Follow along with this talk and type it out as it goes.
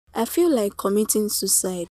I feel like committing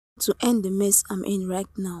suicide to end the mess I'm in right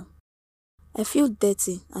now. I feel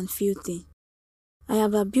dirty and filthy. I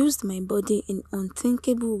have abused my body in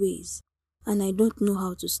unthinkable ways, and I don't know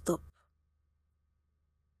how to stop.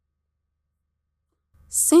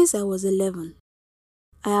 Since I was 11,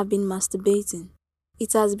 I have been masturbating.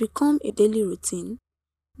 It has become a daily routine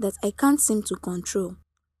that I can't seem to control.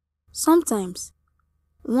 Sometimes,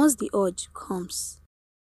 once the urge comes,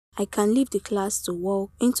 I can leave the class to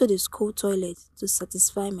walk into the school toilet to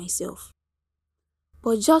satisfy myself.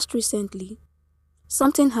 But just recently,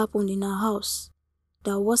 something happened in our house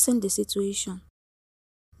that worsened the situation.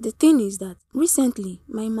 The thing is that recently,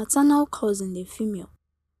 my maternal cousin, a female,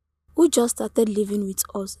 who just started living with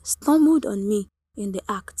us, stumbled on me in the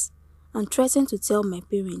act and threatened to tell my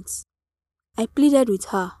parents. I pleaded with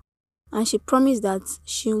her, and she promised that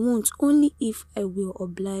she won't only if I will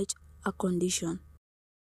oblige her condition.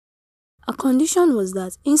 Her condition was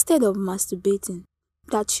that instead of masturbating,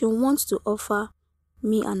 that she wants to offer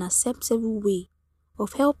me an acceptable way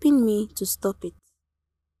of helping me to stop it.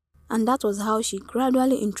 And that was how she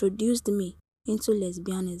gradually introduced me into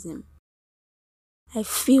lesbianism. I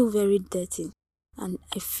feel very dirty and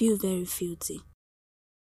I feel very filthy.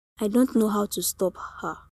 I don't know how to stop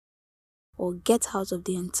her or get out of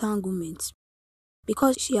the entanglement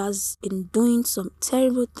because she has been doing some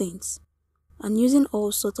terrible things and using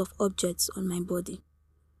all sorts of objects on my body.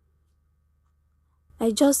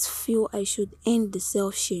 I just feel I should end the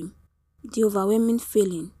self-shame, the overwhelming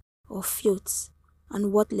feeling of filth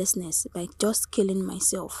and worthlessness by just killing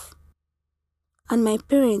myself. And my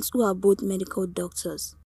parents, who are both medical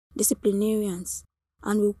doctors, disciplinarians,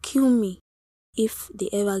 and will kill me if they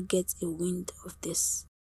ever get a wind of this.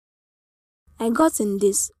 I got in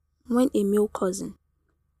this when a male cousin,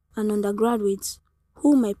 an undergraduate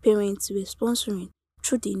who my parents were sponsoring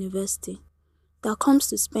through the university, that comes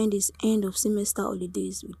to spend his end of semester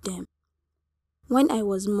holidays with them. When I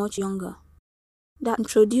was much younger, that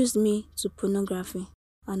introduced me to pornography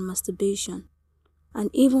and masturbation, and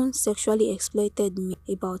even sexually exploited me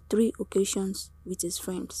about 3 occasions with his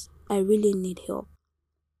friends. I really need help.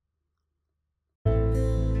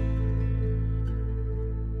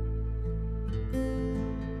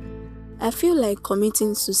 I feel like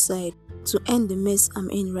committing suicide to end the mess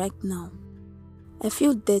I'm in right now. I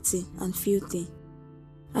feel dirty and filthy.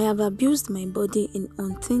 I have abused my body in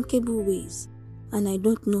unthinkable ways, and I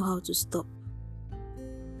don't know how to stop.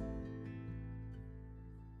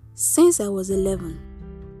 Since I was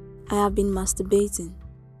 11, I have been masturbating.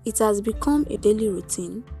 It has become a daily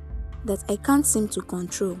routine that I can't seem to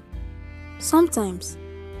control. Sometimes,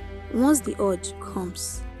 once the urge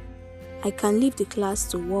comes, I can leave the class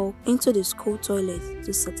to walk into the school toilet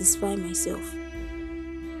to satisfy myself.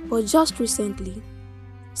 But just recently,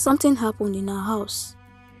 something happened in our house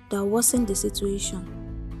that worsened the situation.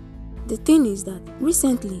 The thing is that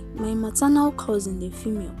recently, my maternal cousin, a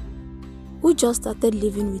female, who just started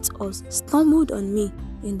living with us, stumbled on me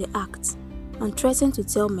in the act and threatened to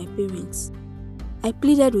tell my parents. I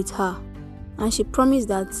pleaded with her, and she promised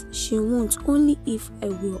that she won't only if I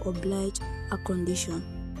will oblige her condition.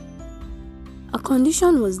 Her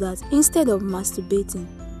condition was that instead of masturbating,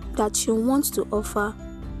 that she wants to offer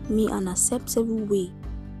me an acceptable way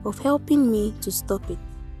of helping me to stop it.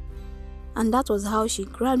 And that was how she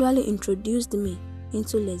gradually introduced me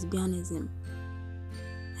into lesbianism.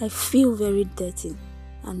 I feel very dirty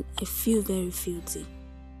and I feel very filthy.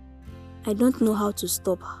 I don't know how to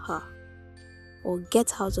stop her or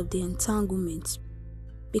get out of the entanglement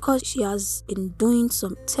because she has been doing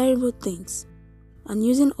some terrible things and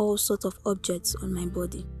using all sorts of objects on my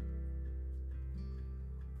body.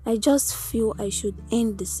 I just feel I should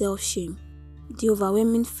end the self-shame, the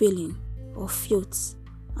overwhelming feeling of filth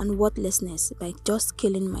and worthlessness by just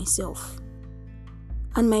killing myself.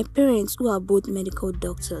 And my parents, who are both medical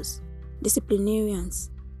doctors,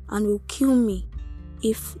 disciplinarians, and will kill me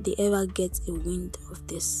if they ever get a wind of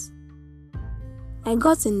this. I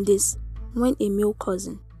got in this when a male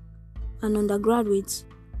cousin, an undergraduate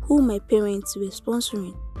who my parents were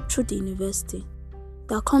sponsoring through the university,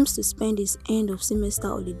 that comes to spend his end of semester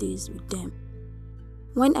holidays with them.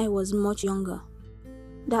 When I was much younger,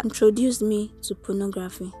 that introduced me to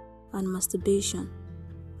pornography and masturbation,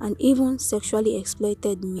 and even sexually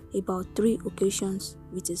exploited me about 3 occasions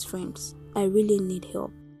with his friends. I really need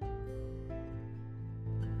help.